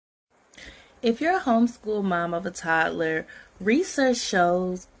If you're a homeschool mom of a toddler, research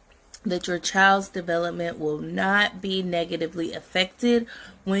shows that your child's development will not be negatively affected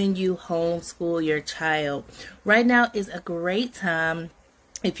when you homeschool your child. Right now is a great time,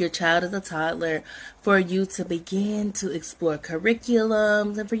 if your child is a toddler, for you to begin to explore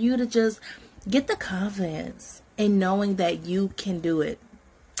curriculums and for you to just get the confidence in knowing that you can do it.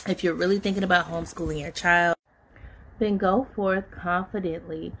 If you're really thinking about homeschooling your child, then go forth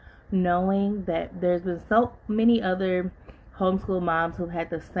confidently, knowing that there's been so many other homeschool moms who've had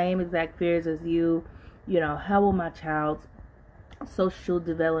the same exact fears as you. How will my child's social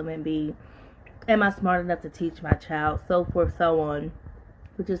development be? Am I smart enough to teach my child? So forth, so on.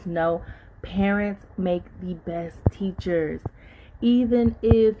 But just know, parents make the best teachers. Even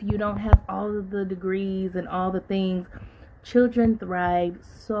if you don't have all of the degrees and all the things, children thrive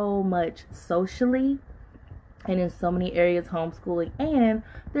so much socially and in so many areas homeschooling, and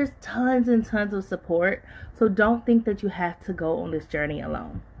there's tons and tons of support. So don't think that you have to go on this journey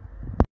alone.